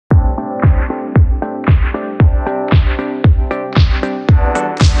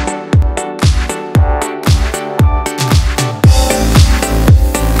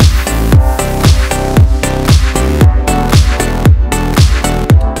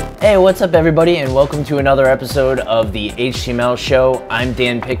Hey, what's up everybody, and welcome to another episode of the HTML Show. I'm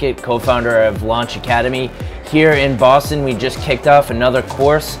Dan Pickett, co-founder of Launch Academy. Here in Boston, we just kicked off another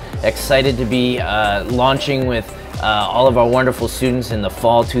course. Excited to be launching with all of our wonderful students in the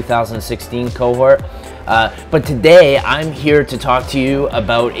fall 2016 cohort. But today, I'm here to talk to you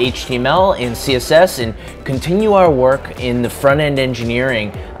about HTML and CSS and continue our work in the front-end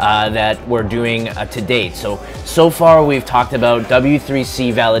engineering that we're doing to date. So far we've talked about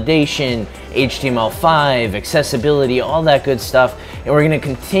W3C validation, HTML5, accessibility, all that good stuff. And we're going to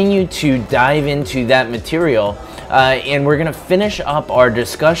continue to dive into that material. And we're going to finish up our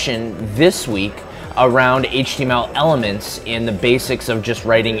discussion this week around HTML elements and the basics of just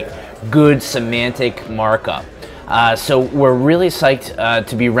writing good semantic markup. So we're really psyched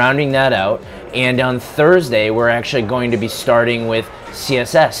to be rounding that out. And on Thursday, we're actually going to be starting with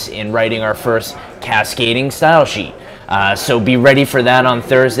CSS and writing our first cascading style sheet. So be ready for that on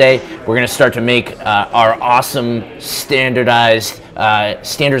Thursday. We're going to start to make our awesome standardized,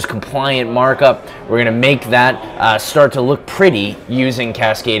 standards compliant markup. We're going to make that start to look pretty using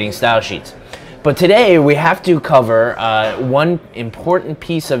cascading style sheets. But today we have to cover one important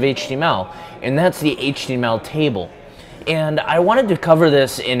piece of HTML, and that's the HTML table. And I wanted to cover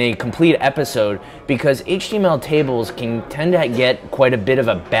this in a complete episode because HTML tables can tend to get quite a bit of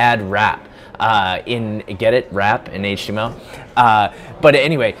a bad rap. Rap in HTML? But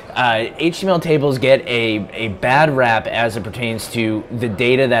anyway, HTML tables get a bad rap as it pertains to the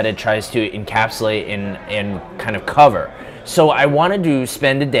data that it tries to encapsulate and kind of cover. So I wanted to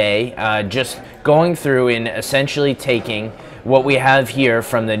spend a day just going through and essentially taking what we have here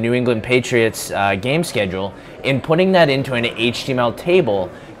from the New England Patriots game schedule and putting that into an HTML table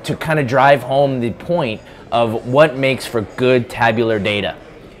to kind of drive home the point of what makes for good tabular data.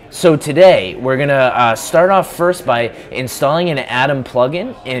 So today we're going to start off first by installing an Atom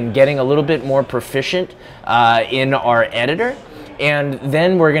plugin and getting a little bit more proficient in our editor. And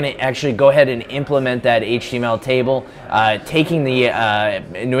then we're going to actually go ahead and implement that HTML table, taking the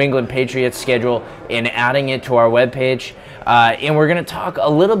New England Patriots schedule and adding it to our webpage. And we're going to talk a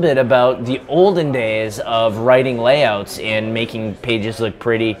little bit about the olden days of writing layouts and making pages look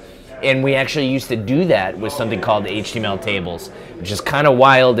pretty. And we actually used to do that with something called HTML tables, which is kind of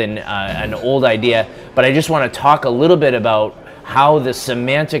wild and an old idea. But I just want to talk a little bit about how the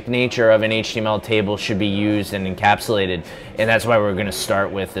semantic nature of an HTML table should be used and encapsulated, and that's why we're going to start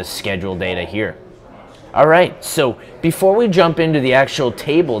with the schedule data here. Alright, so before we jump into the actual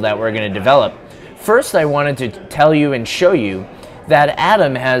table that we're going to develop, first I wanted to tell you and show you that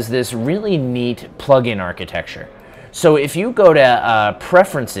Atom has this really neat plugin architecture. So if you go to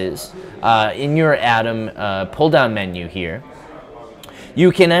Preferences in your Atom pull-down menu here,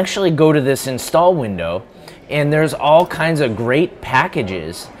 you can actually go to this install window, and there's all kinds of great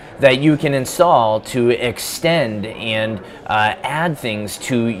packages that you can install to extend and add things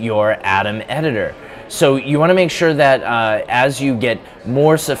to your Atom editor. So you want to make sure that as you get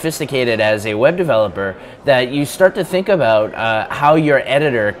more sophisticated as a web developer, that you start to think about how your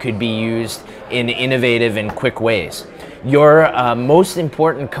editor could be used in innovative and quick ways. Your most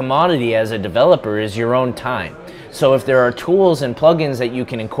important commodity as a developer is your own time. So if there are tools and plugins that you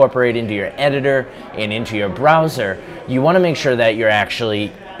can incorporate into your editor and into your browser, you want to make sure that you're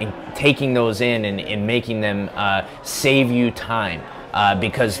actually taking those in and making them save you time.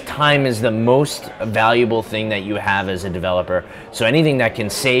 Because time is the most valuable thing that you have as a developer. So anything that can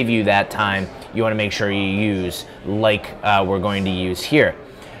save you that time, you want to make sure you use, like we're going to use here.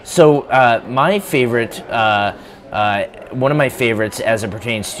 So my favorite one of my favorites as it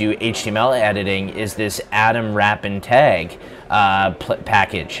pertains to HTML editing is this Atom wrap and tag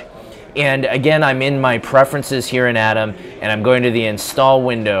package. And again, I'm in my preferences here in Atom, and I'm going to the install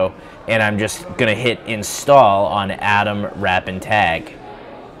window, and I'm just going to hit install on Atom wrap and tag.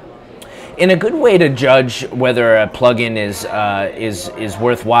 And a good way to judge whether a plugin is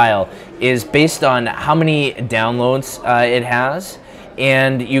worthwhile is based on how many downloads it has.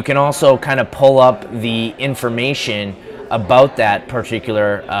 And you can also kind of pull up the information about that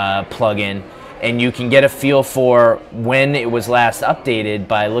particular plugin, and you can get a feel for when it was last updated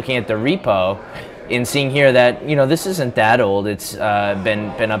by looking at the repo and seeing here that, you know, this isn't that old. It's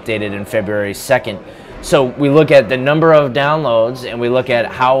been updated in February 2nd. So we look at the number of downloads and we look at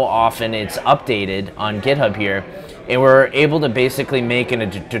how often it's updated on GitHub here, and we're able to basically make a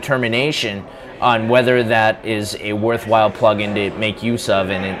determination on whether that is a worthwhile plugin to make use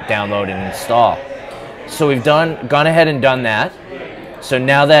of and download and install. So we've gone ahead and done that. So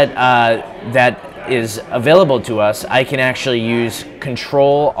now that that is available to us, I can actually use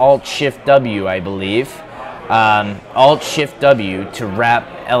Control-Alt-Shift-W, I believe, Alt-Shift-W to wrap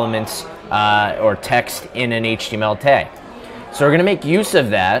elements or text in an HTML tag. So we're going to make use of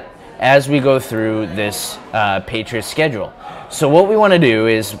that as we go through this Patriots schedule. So what we want to do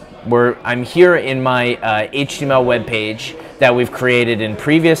is I'm here in my HTML web page that we've created in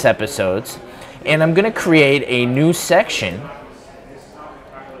previous episodes, and I'm going to create a new section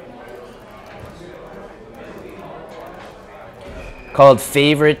called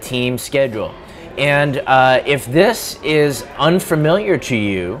Favorite Team Schedule. And if this is unfamiliar to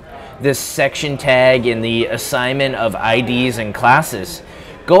you, this section tag in the assignment of IDs and classes,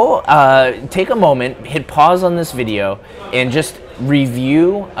 go take a moment, hit pause on this video, and just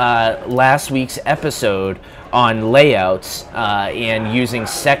review last week's episode on layouts and using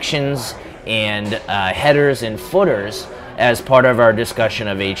sections and headers and footers as part of our discussion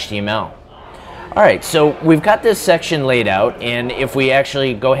of HTML. All right, so we've got this section laid out, and if we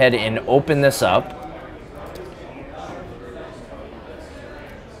actually go ahead and open this up,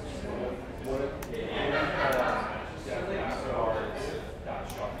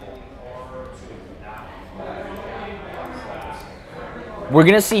 we're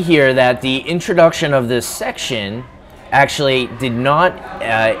going to see here that the introduction of this section actually did not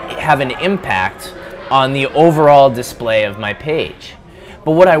have an impact on the overall display of my page.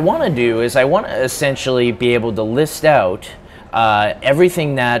 But what I want to do is I want to essentially be able to list out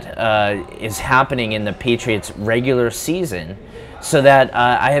everything that is happening in the Patriots regular season, so that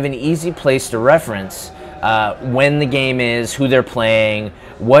I have an easy place to reference when the game is, who they're playing,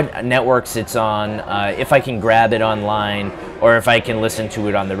 what networks it's on, if I can grab it online, or if I can listen to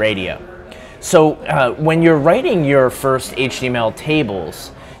it on the radio. So when you're writing your first HTML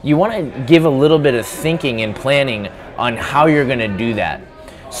tables, you want to give a little bit of thinking and planning on how you're going to do that.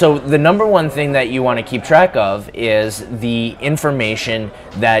 So the number one thing that you want to keep track of is the information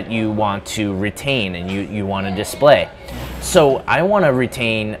that you want to retain and you want to display. So I want to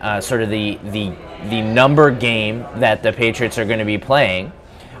retain sort of the number game that the Patriots are going to be playing,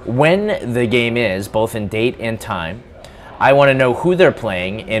 when the game is, both in date and time. I want to know who they're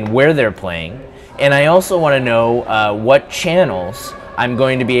playing and where they're playing. And I also want to know what channels I'm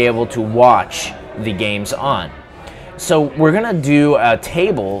going to be able to watch the games on. So we're going to do a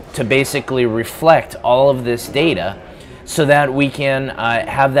table to basically reflect all of this data so that we can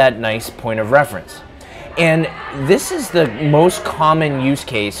have that nice point of reference. And this is the most common use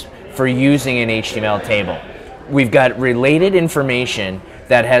case for using an HTML table. We've got related information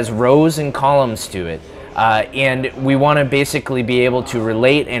that has rows and columns to it, and we want to basically be able to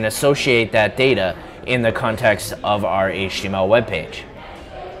relate and associate that data in the context of our HTML web page.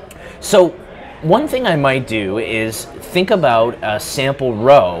 So one thing I might do is think about a sample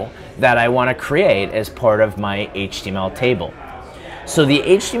row that I want to create as part of my HTML table. So the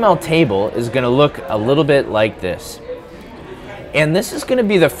HTML table is going to look a little bit like this. And this is going to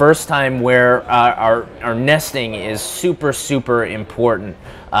be the first time where our nesting is super important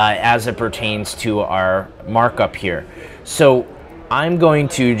as it pertains to our markup here. So I'm going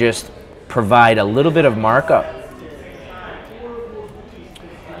to just provide a little bit of markup,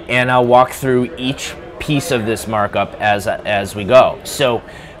 and I'll walk through each piece of this markup as we go. So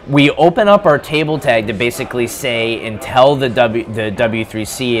we open up our table tag to basically say and tell the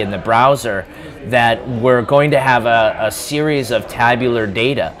W3C in the browser that we're going to have a series of tabular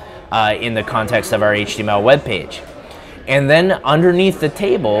data in the context of our HTML web page. And then underneath the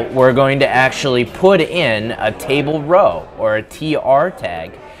table, we're going to actually put in a table row or a TR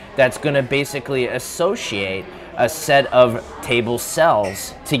tag that's going to basically associate a set of table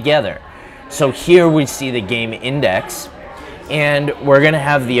cells together. So here we see the game index, and we're going to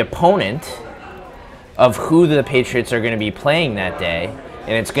have the opponent of who the Patriots are going to be playing that day,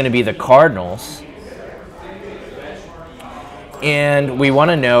 and it's going to be the Cardinals. And we want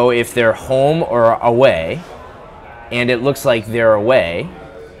to know if they're home or away, and it looks like they're away.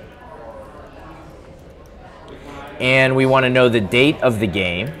 And we want to know the date of the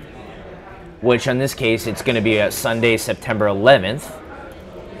game, which in this case it's going to be a Sunday, September 11th.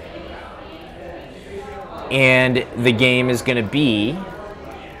 And the game is going to be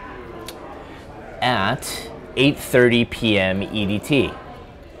at 8:30 p.m. EDT.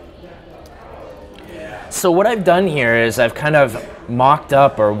 So what I've done here is I've kind of mocked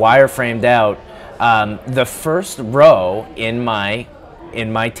up or wireframed out the first row in my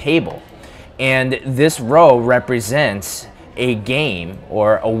table. And this row represents a game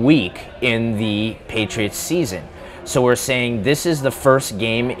or a week in the Patriots season. So we're saying this is the first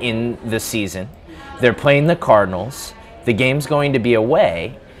game in the season. They're playing the Cardinals. The game's going to be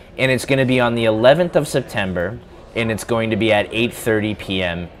away, and it's going to be on the 11th of September, and it's going to be at 8:30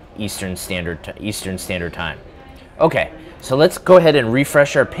 p.m. Eastern Standard Time. Okay, so let's go ahead and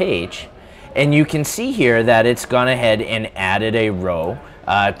refresh our page, and you can see here that it's gone ahead and added a row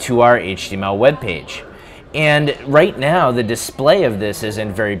to our HTML web page. And right now, the display of this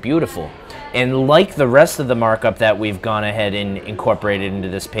isn't very beautiful. And like the rest of the markup that we've gone ahead and incorporated into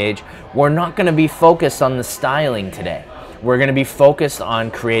this page, we're not going to be focused on the styling today. We're going to be focused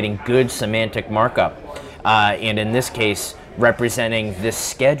on creating good semantic markup, and in this case, representing this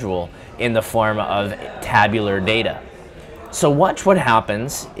schedule in the form of tabular data. So watch what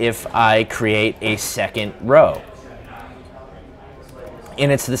happens if I create a second row.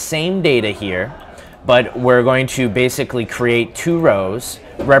 And it's the same data here, but we're going to basically create two rows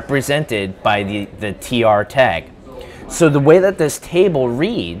represented by the TR tag. So the way that this table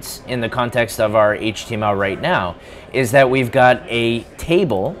reads in the context of our HTML right now is that we've got a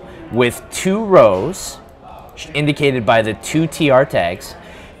table with two rows indicated by the two TR tags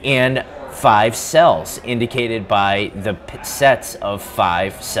and 5 cells indicated by the sets of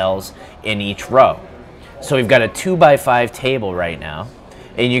 5 cells in each row. So we've got a 2x5 table right now,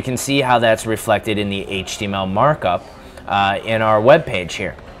 and you can see how that's reflected in the HTML markup in our web page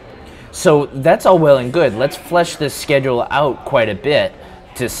here. So that's all well and good. Let's flesh this schedule out quite a bit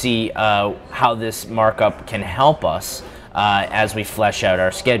to see how this markup can help us as we flesh out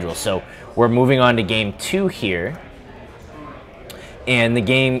our schedule. So we're moving on to game 2 here. And the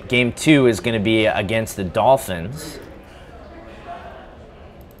game 2 is going to be against the Dolphins.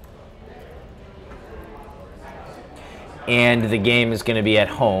 And the game is going to be at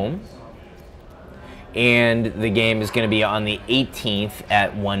home. And the game is going to be on the 18th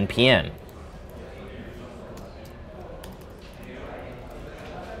at 1 p.m.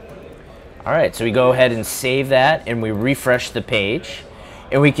 All right, so we go ahead and save that, and we refresh the page.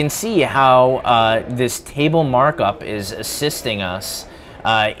 And we can see how this table markup is assisting us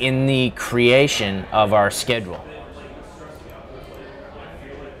in the creation of our schedule.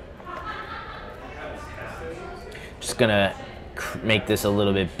 Just gonna make this a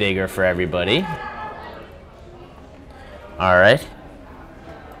little bit bigger for everybody. All right.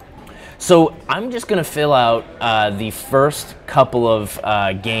 So I'm just gonna fill out the first couple of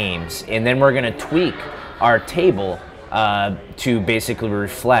games, and then we're gonna tweak our table to basically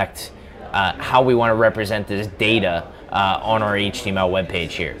reflect how we want to represent this data on our HTML web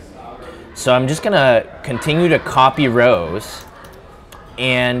page here. So I'm just going to continue to copy rows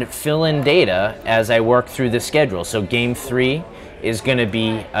and fill in data as I work through the schedule. So game 3 is going to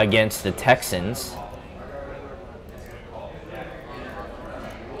be against the Texans.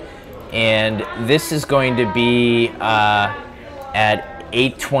 And this is going to be at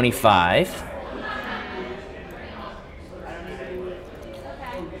 8:25.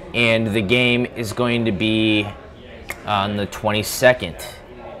 And the game is going to be on the 22nd.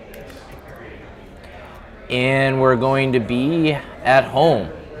 And we're going to be at home.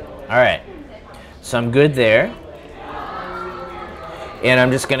 All right, so I'm good there. And I'm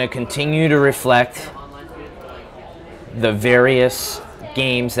just going to continue to reflect the various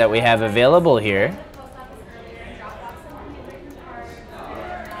games that we have available here.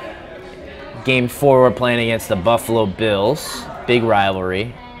 Game 4, we're playing against the Buffalo Bills. Big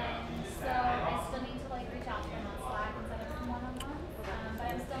rivalry.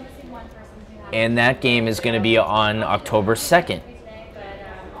 And that game is going to be on October 2nd.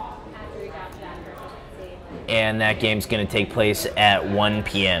 And that game's going to take place at 1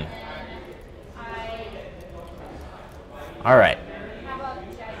 p.m. All right.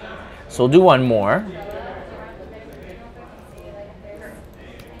 So we'll do one more.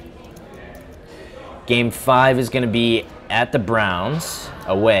 Game 5 is going to be at the Browns,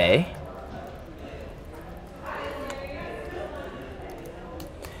 away.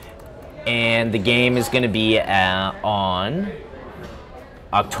 And the game is going to be on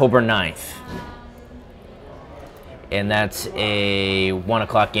October 9th. And that's a 1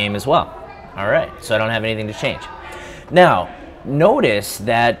 o'clock game as well. All right, so I don't have anything to change. Now, notice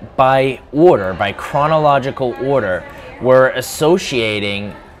that by order, by chronological order, we're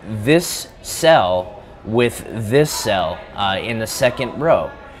associating this cell with this cell in the second row.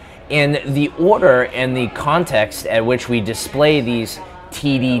 And the order and the context at which we display these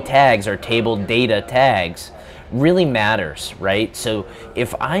TD tags or table data tags really matters, right? So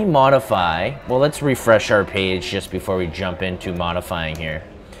if I modify, well, let's refresh our page just before we jump into modifying here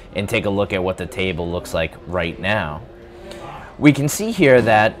and take a look at what the table looks like right now. We can see here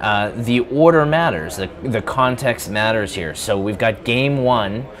that the order matters, the context matters here. So we've got game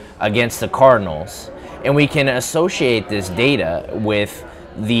 1 against the Cardinals, and we can associate this data with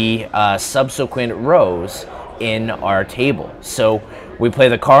the subsequent rows in our table. So We play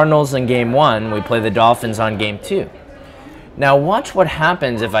the Cardinals in game 1, we play the Dolphins on game 2. Now watch what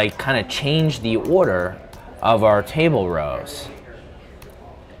happens if I kind of change the order of our table rows.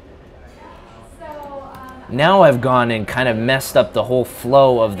 Now I've gone and kind of messed up the whole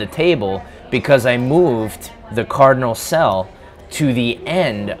flow of the table because I moved the cardinal cell to the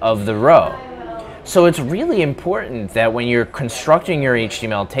end of the row. So it's really important that when you're constructing your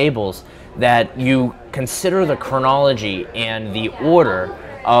HTML tables that you consider the chronology and the order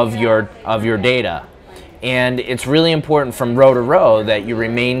of your data. And it's really important from row to row that you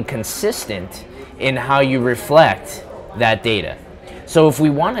remain consistent in how you reflect that data. So if we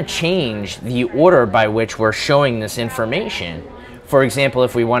want to change the order by which we're showing this information, for example,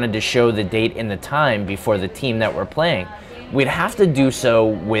 if we wanted to show the date and the time before the team that we're playing, we'd have to do so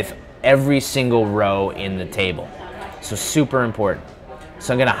with every single row in the table. So super important.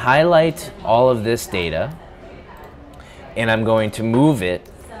 So I'm going to highlight all of this data, and I'm going to move it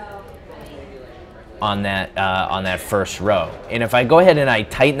on that first row. And if I go ahead and I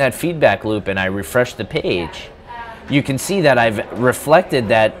tighten that feedback loop and I refresh the page, you can see that I've reflected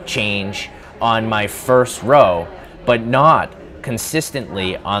that change on my first row, but not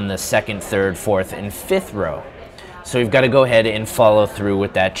consistently on the second, third, fourth, and fifth row. So we've got to go ahead and follow through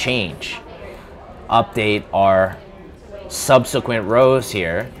with that change. Update our subsequent rows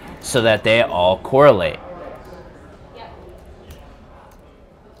here so that they all correlate.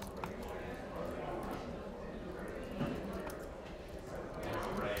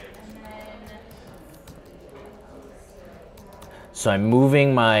 So I'm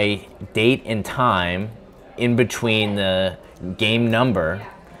moving my date and time in between the game number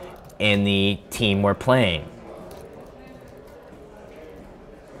and the team we're playing.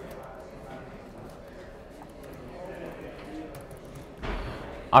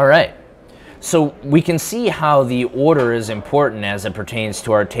 All right, so we can see how the order is important as it pertains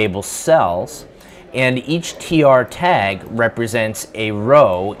to our table cells, and each TR tag represents a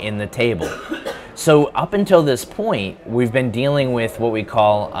row in the table. So up until this point, we've been dealing with what we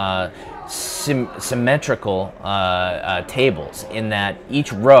call symmetrical tables, in that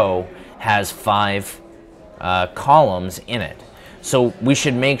each row has 5 columns in it. So we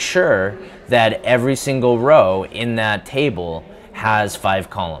should make sure that every single row in that table has 5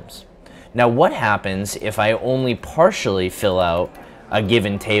 columns. Now what happens if I only partially fill out a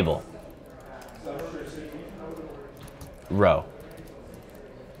given table row?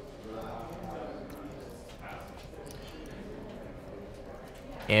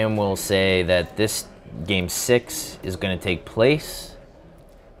 And we'll say that this game 6 is going to take place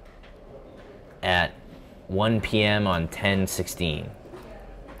at 1 p.m. on 10/16.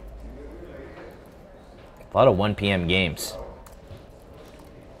 A lot of 1 p.m. games.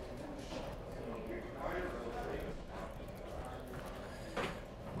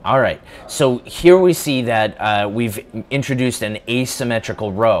 All right, so here we see that we've introduced an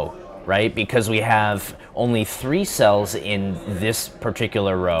asymmetrical row, right? Because we have only 3 cells in this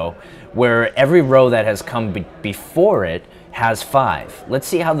particular row, where every row that has come before it has 5. Let's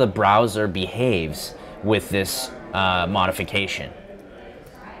see how the browser behaves with this modification.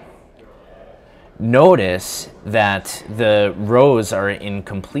 Notice that the rows are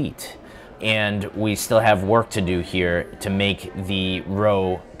incomplete, and we still have work to do here to make the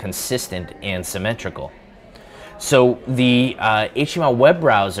row consistent and symmetrical. So the HTML web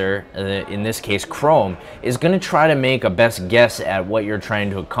browser, in this case Chrome, is going to try to make a best guess at what you're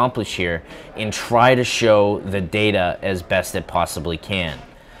trying to accomplish here and try to show the data as best it possibly can.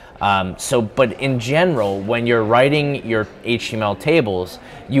 But in general, when you're writing your HTML tables,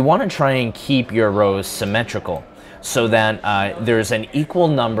 you want to try and keep your rows symmetrical, so that there's an equal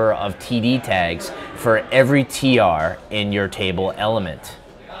number of TD tags for every TR in your table element.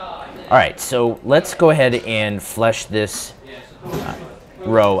 All right, so let's go ahead and flesh this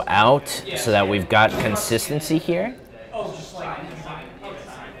row out so that we've got consistency here.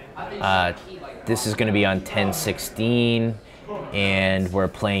 This is going to be on 10/16, and we're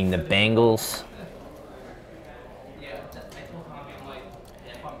playing the Bengals.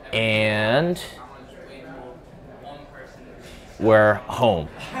 And we're home.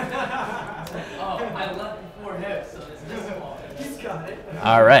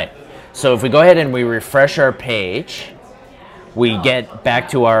 All right. So if we go ahead and we refresh our page, we get back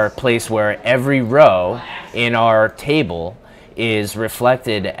to our place where every row in our table is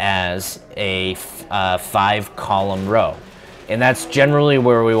reflected as a 5-column row. And that's generally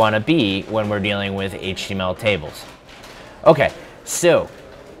where we want to be when we're dealing with HTML tables. Okay, so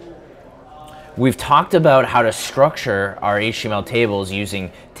we've talked about how to structure our HTML tables using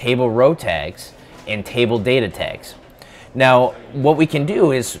table row tags and table data tags. Now, what we can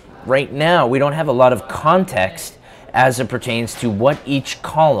do is, right now, we don't have a lot of context as it pertains to what each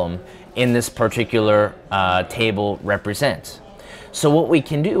column in this particular table represents. So what we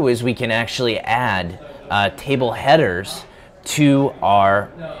can do is we can actually add table headers to our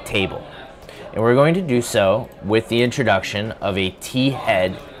table. And we're going to do so with the introduction of a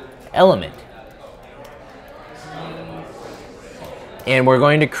t-head element. And we're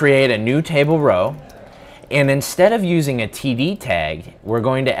going to create a new table row. And instead of using a TD tag, we're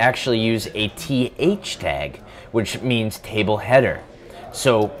going to actually use a TH tag, which means table header.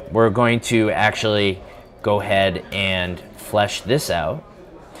 So we're going to actually go ahead and flesh this out.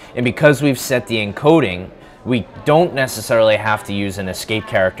 And because we've set the encoding, we don't necessarily have to use an escape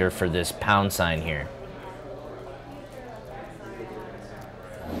character for this pound sign here.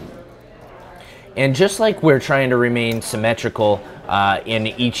 And just like we're trying to remain symmetrical in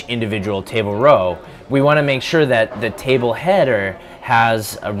each individual table row, we want to make sure that the table header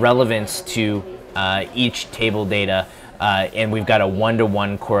has a relevance to each table data, and we've got a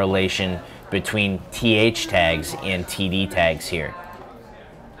one-to-one correlation between TH tags and TD tags here.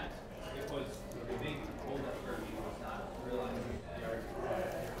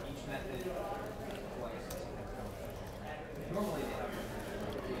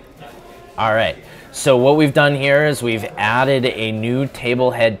 All right, so what we've done here is we've added a new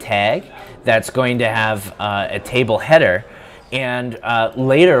table head tag that's going to have a table header, and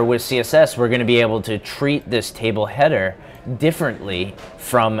later with CSS we're going to be able to treat this table header differently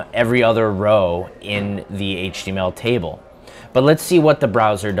from every other row in the HTML table. But let's see what the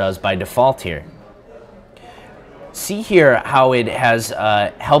browser does by default here. See here how it has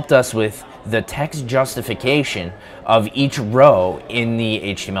helped us with the text justification of each row in the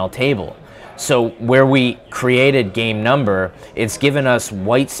HTML table. So where we created game number, it's given us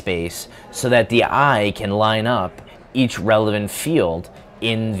white space so that the eye can line up each relevant field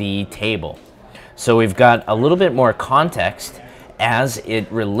in the table. So we've got a little bit more context as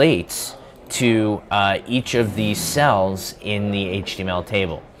it relates to each of these cells in the HTML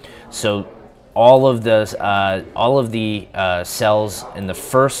table. So all of the cells in the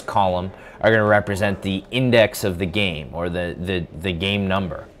first column are going to represent the index of the game, or the game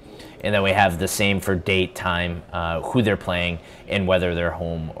number. And then we have the same for date, time, who they're playing, and whether they're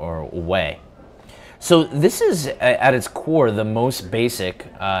home or away. So this is, at its core, the most basic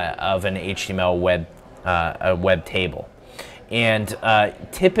of an HTML web table. And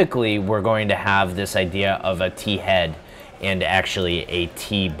typically, we're going to have this idea of a t-head and actually a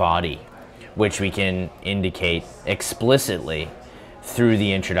t-body, which we can indicate explicitly through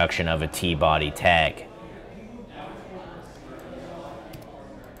the introduction of a t-body tag.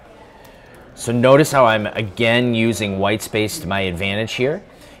 So notice how I'm again using white space to my advantage here,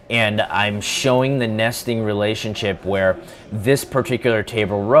 and I'm showing the nesting relationship where this particular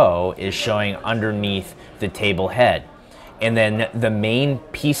table row is showing underneath the table head. And then the main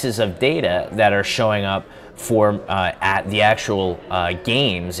pieces of data that are showing up for at the actual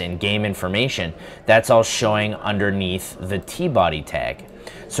games and game information, that's all showing underneath the t-body tag.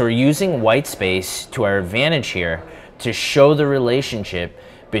 So we're using white space to our advantage here to show the relationship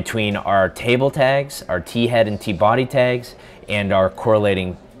between our table tags, our t-head and t-body tags, and our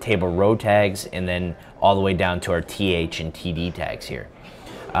correlating table row tags, and then all the way down to our th and td tags here.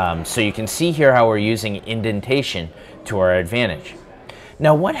 So you can see here how we're using indentation to our advantage.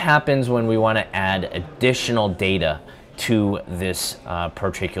 Now, what happens when we want to add additional data to this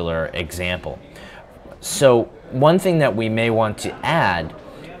particular example? So one thing that we may want to add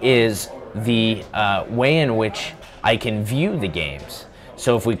is the way in which I can view the games.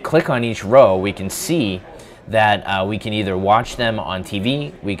 So if we click on each row, we can see that we can either watch them on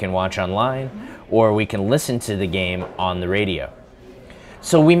TV, we can watch online, or we can listen to the game on the radio.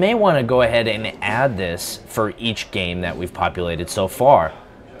 So we may want to go ahead and add this for each game that we've populated so far.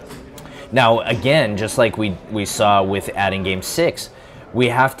 Now again, just like we saw with adding game 6, we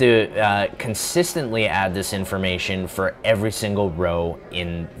have to consistently add this information for every single row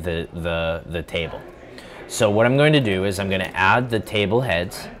in the table. So what I'm going to do is I'm going to add the table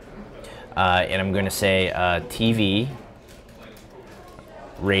heads, and I'm going to say TV,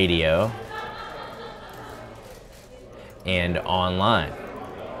 radio, and online.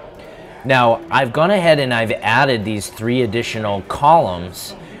 Now, I've gone ahead and I've added these 3 additional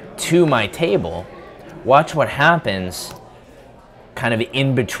columns to my table. Watch what happens kind of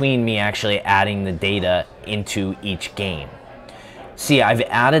in between me actually adding the data into each game. See, I've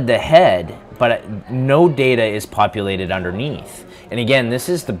added the head, but no data is populated underneath. And again, this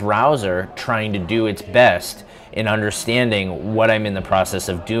is the browser trying to do its best in understanding what I'm in the process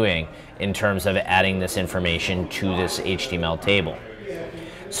of doing in terms of adding this information to this HTML table.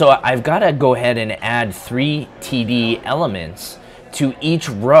 So I've got to go ahead and add 3 TD elements to each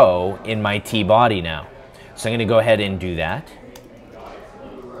row in my T body now. So I'm going to go ahead and do that.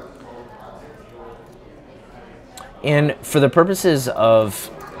 And for the purposes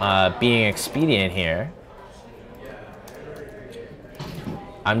of being expedient here,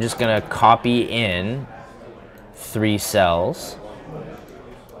 I'm just going to copy in 3 cells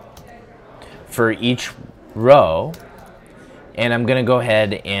for each row, and I'm going to go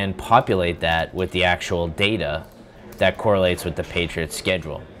ahead and populate that with the actual data that correlates with the Patriots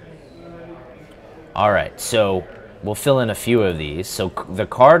schedule. All right, so we'll fill in a few of these. So the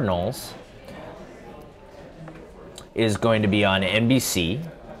Cardinals is going to be on NBC,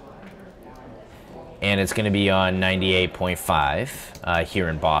 and it's going to be on 98.5 here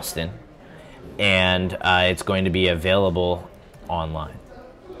in Boston, and it's going to be available online.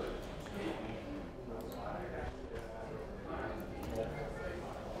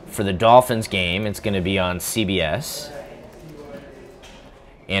 For the Dolphins game, it's going to be on CBS,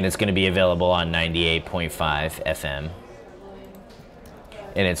 and it's going to be available on 98.5 FM,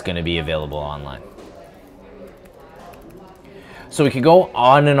 and it's going to be available online. So we could go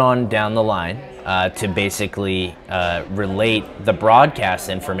on and on down the line to basically relate the broadcast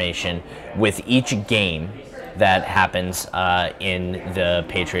information with each game that happens in the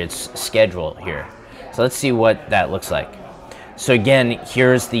Patriots schedule here. So let's see what that looks like. So again,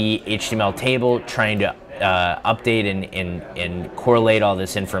 here's the HTML table trying to update and correlate all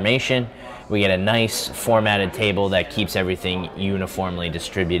this information. We get a nice formatted table that keeps everything uniformly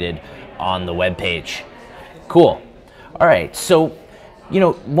distributed on the web page. Cool. All right, so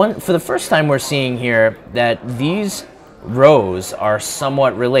for the first time we're seeing here that these rows are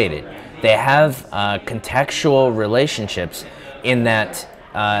somewhat related. They have contextual relationships in that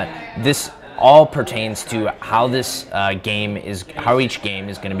this all pertains to how this how each game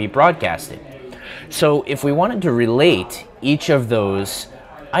is going to be broadcasted. So if we wanted to relate each of those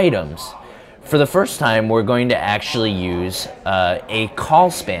items, for the first time we're going to actually use a call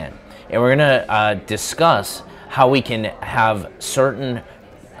span, and we're going to discuss how we can have certain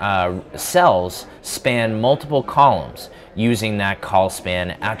cells span multiple columns using that call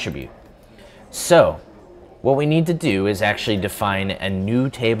span attribute. So what we need to do is actually define a new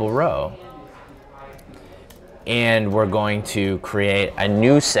table row, and we're going to create a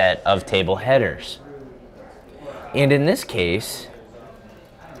new set of table headers. And in this case,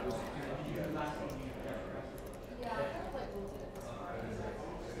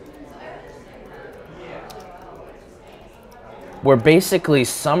 we're basically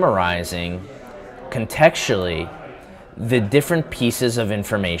summarizing contextually the different pieces of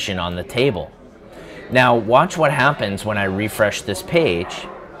information on the table. Now watch what happens when I refresh this page.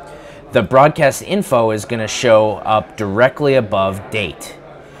 The broadcast info is going to show up directly above date.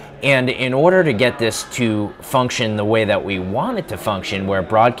 And in order to get this to function the way that we want it to function, where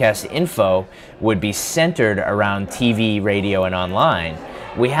broadcast info would be centered around TV, radio, and online,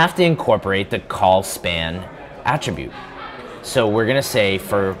 we have to incorporate the call span attribute. So we're going to say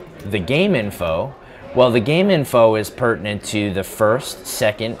for the game info, well, the game info is pertinent to the first,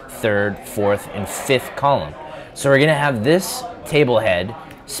 second, third, fourth, and fifth column. So we're going to have this table head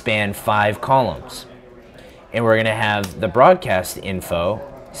span 5 columns. And we're going to have the broadcast info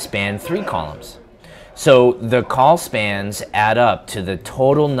span 3 columns. So the call spans add up to the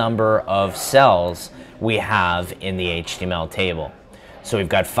total number of cells we have in the HTML table. So we've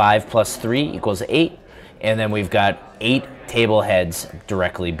got 5 plus 3 equals 8, and then we've got 8 table heads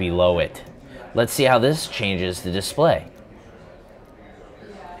directly below it. Let's see how this changes the display.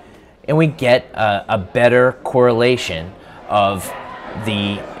 And we get a better correlation of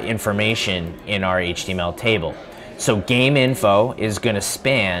the information in our HTML table. So game info is going to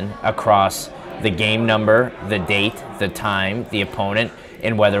span across the game number, the date, the time, the opponent,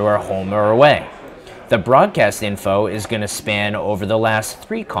 and whether we're home or away. The broadcast info is going to span over the last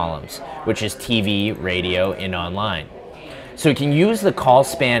 3 columns, which is TV, radio, and online. So we can use the call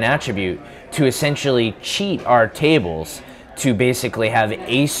span attribute to essentially cheat our tables to basically have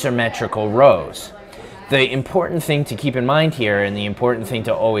asymmetrical rows. The important thing to keep in mind here, and the important thing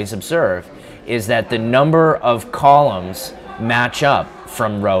to always observe, is that the number of columns match up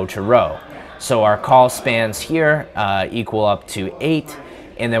from row to row. So our call spans here equal up to 8,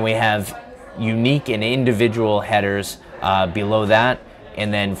 and then we have unique and individual headers below that,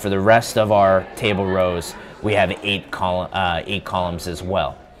 and then for the rest of our table rows we have 8 columns as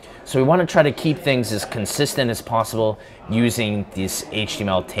well. So we want to try to keep things as consistent as possible using this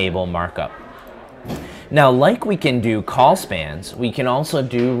HTML table markup. Now, like we can do call spans, we can also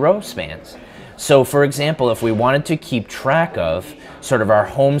do row spans. So for example, if we wanted to keep track of sort of our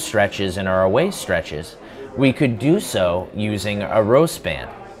home stretches and our away stretches, we could do so using a row span.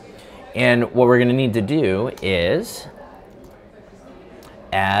 And what we're going to need to do is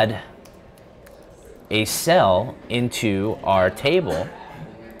add a cell into our table.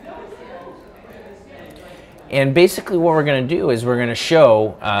 And basically what we're going to do is we're going to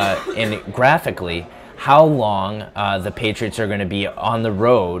show graphically how long the Patriots are going to be on the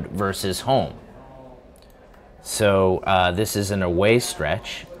road versus home. So this is an away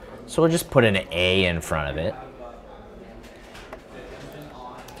stretch, so we'll just put an A in front of it.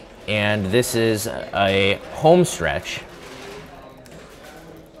 And this is a home stretch.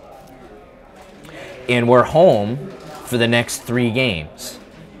 And we're home for the next 3 games.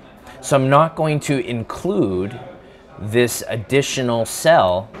 So I'm not going to include this additional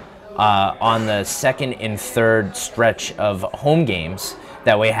cell on the second and third stretch of home games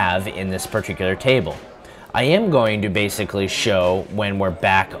that we have in this particular table. I am going to basically show when we're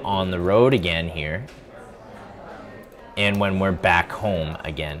back on the road again here and when we're back home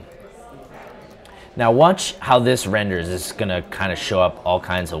again. Now watch how this renders. It's going to kind of show up all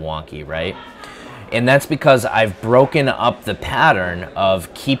kinds of wonky, right? And that's because I've broken up the pattern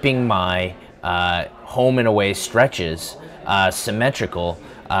of keeping my home and away stretches symmetrical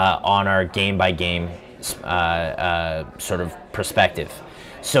on our game-by-game sort of perspective.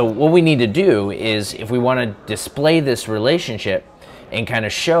 So what we need to do is, if we want to display this relationship and kind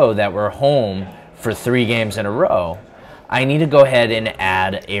of show that we're home for 3 games in a row, I need to go ahead and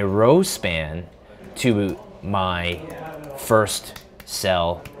add a row span to my first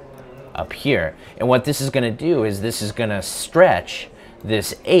cell up here. And what this is going to do is this is going to stretch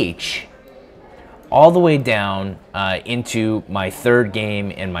this H all the way down into my 3rd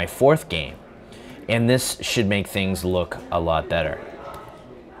game and my 4th game. And this should make things look a lot better.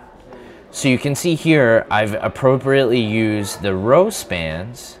 So you can see here I've appropriately used the row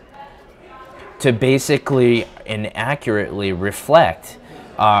spans to basically and accurately reflect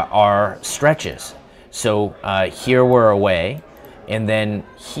our stretches. So here we're away, and then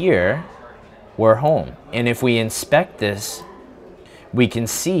here we're home. And if we inspect this, we can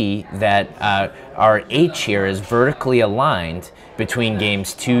see that our H here is vertically aligned between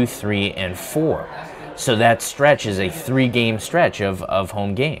games 2, 3, and 4. So that stretch is a 3-game stretch of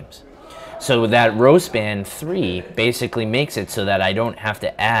home games. So that row span 3 basically makes it so that I don't have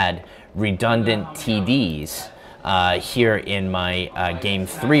to add redundant TDs here in my game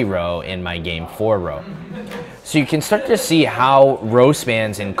 3 row and my game 4 row. So you can start to see how row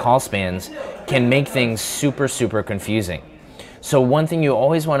spans and call spans can make things super confusing. So one thing you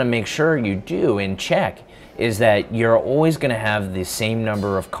always want to make sure you do and check is that you're always going to have the same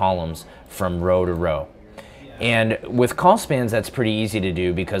number of columns from row to row. And with call spans, that's pretty easy to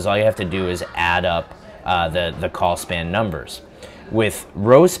do because all you have to do is add up the call span numbers. With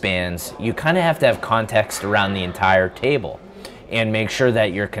row spans, you kind of have to have context around the entire table and make sure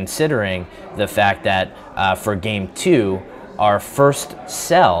that you're considering the fact that for game 2, our first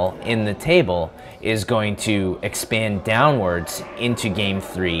cell in the table is going to expand downwards into game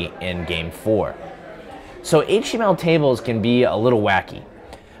 3 and game 4. So HTML tables can be a little wacky,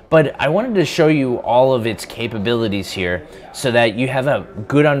 but I wanted to show you all of its capabilities here so that you have a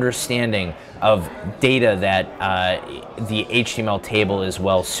good understanding of data that the HTML table is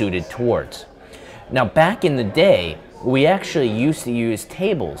well suited towards. Now, back in the day, we actually used to use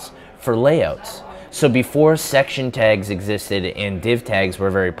tables for layouts. So before section tags existed and div tags were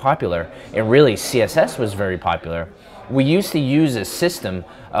very popular, and really CSS was very popular, we used to use a system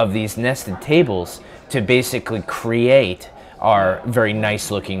of these nested tables to basically create our very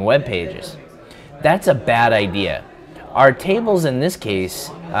nice looking web pages. That's a bad idea. Our tables in this case,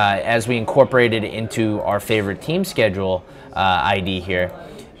 as we incorporated into our favorite team schedule ID here,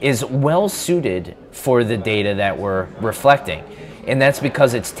 is well suited for the data that we're reflecting. And that's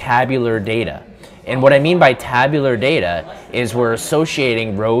because it's tabular data. And what I mean by tabular data is we're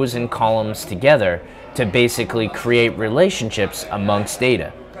associating rows and columns together to basically create relationships amongst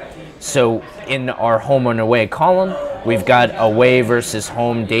data. So in our home and away column, we've got away versus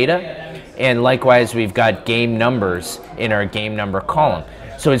home data, and likewise we've got game numbers in our game number column.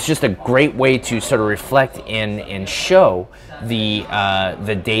 So it's just a great way to sort of reflect and show the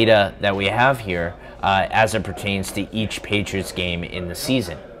data that we have here as it pertains to each Patriots game in the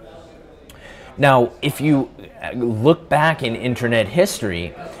season. Now, if you look back in internet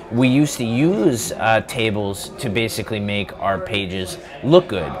history, we used to use tables to basically make our pages look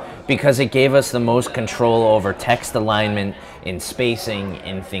good because it gave us the most control over text alignment and spacing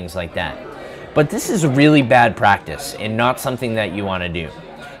and things like that. But this is really bad practice and not something that you want to do.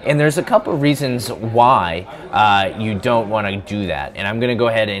 And there's a couple reasons why you don't want to do that. And I'm going to go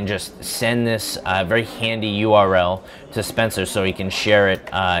ahead and just send this very handy URL to Spencer so he can share it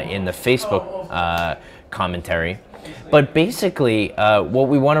in the Facebook commentary. But basically, what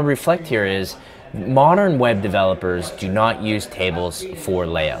we want to reflect here is modern web developers do not use tables for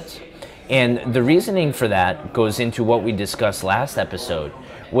layouts. And the reasoning for that goes into what we discussed last episode,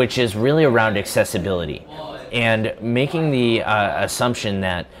 which is really around accessibility and making the assumption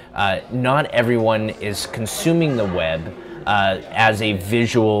that not everyone is consuming the web as a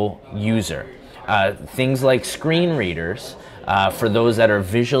visual user. Things like screen readers, for those that are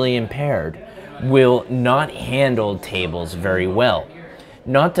visually impaired, will not handle tables very well.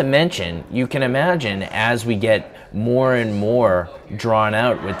 Not to mention, you can imagine as we get more and more drawn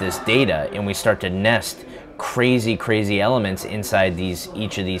out with this data and we start to nest crazy elements inside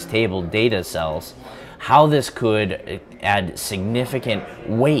each of these table data cells, how this could add significant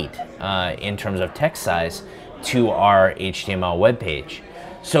weight in terms of text size to our HTML web page.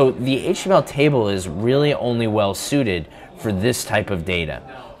 So the HTML table is really only well suited for this type of data,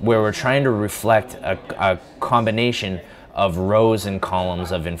 where we're trying to reflect a combination of rows and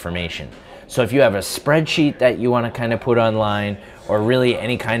columns of information. So if you have a spreadsheet that you want to kind of put online, or really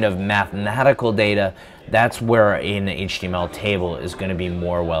any kind of mathematical data, that's where an HTML table is going to be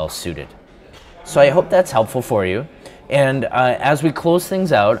more well suited. So I hope that's helpful for you. And as we close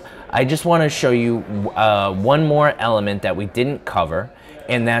things out, I just want to show you one more element that we didn't cover,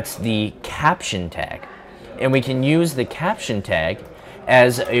 and that's the caption tag. And we can use the caption tag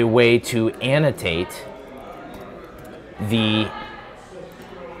as a way to annotate the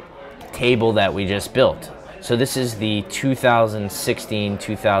table that we just built. So this is the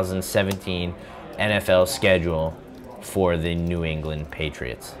 2016-2017 NFL schedule for the New England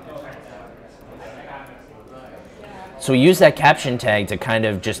Patriots. So we use that caption tag to kind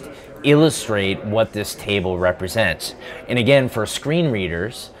of just illustrate what this table represents. And again, for screen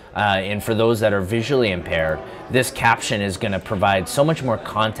readers and for those that are visually impaired, this caption is going to provide so much more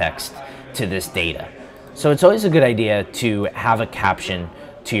context to this data. So it's always a good idea to have a caption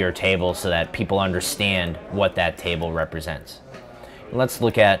to your table so that people understand what that table represents. Let's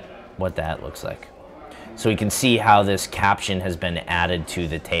look at what that looks like. So we can see how this caption has been added to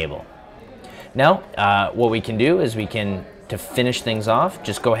the table. Now, what we can do is we can, to finish things off,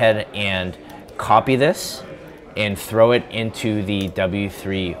 just go ahead and copy this and throw it into the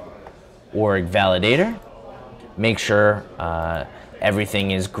W3 org validator. Make sure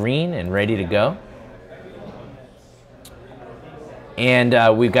everything is green and ready to go.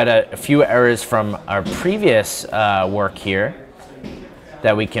 And we've got a few errors from our previous work here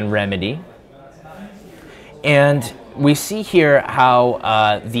that we can remedy. And we see here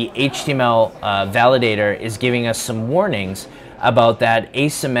how the HTML validator is giving us some warnings about that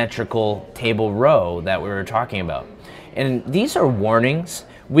asymmetrical table row that we were talking about. And these are warnings.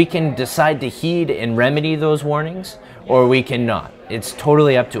 We can decide to heed and remedy those warnings, or we cannot. It's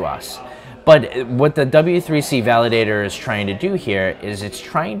totally up to us. But what the W3C validator is trying to do here is it's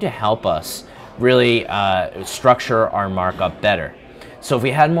trying to help us really structure our markup better. So if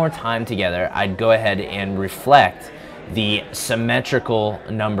we had more time together, I'd go ahead and reflect the symmetrical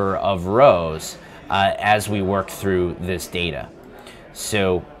number of rows as we work through this data.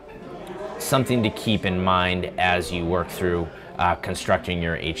 So something to keep in mind as you work through constructing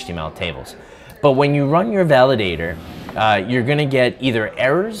your HTML tables. But when you run your validator, you're going to get either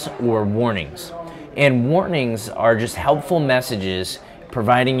errors or warnings. And warnings are just helpful messages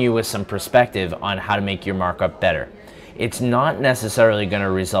providing you with some perspective on how to make your markup better. It's not necessarily going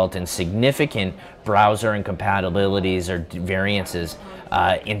to result in significant browser incompatibilities or variances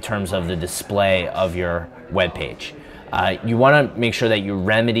in terms of the display of your web page. You want to make sure that you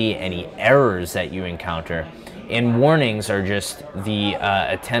remedy any errors that you encounter, and warnings are just the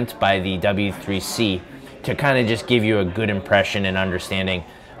attempt by the W3C to kind of just give you a good impression and understanding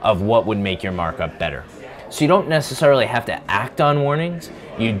of what would make your markup better. So you don't necessarily have to act on warnings.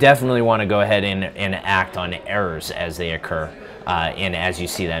 You definitely want to go ahead and act on errors as they occur and as you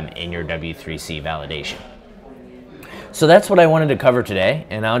see them in your W3C validation. So that's what I wanted to cover today,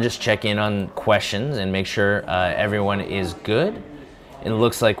 and I'll just check in on questions and make sure everyone is good. It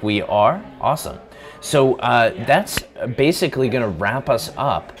looks like we are. Awesome. So that's basically going to wrap us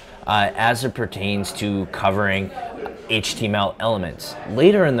up as it pertains to covering HTML elements.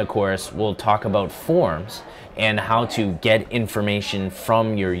 Later in the course, we'll talk about forms and how to get information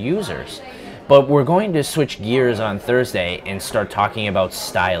from your users. But we're going to switch gears on Thursday and start talking about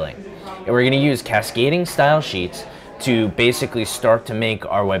styling. And we're going to use cascading style sheets to basically start to make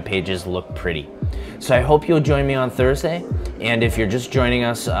our web pages look pretty. So I hope you'll join me on Thursday, and if you're just joining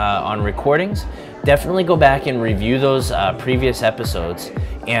us on recordings, definitely go back and review those previous episodes,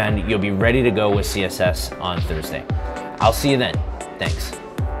 and you'll be ready to go with CSS on Thursday. I'll see you then. Thanks.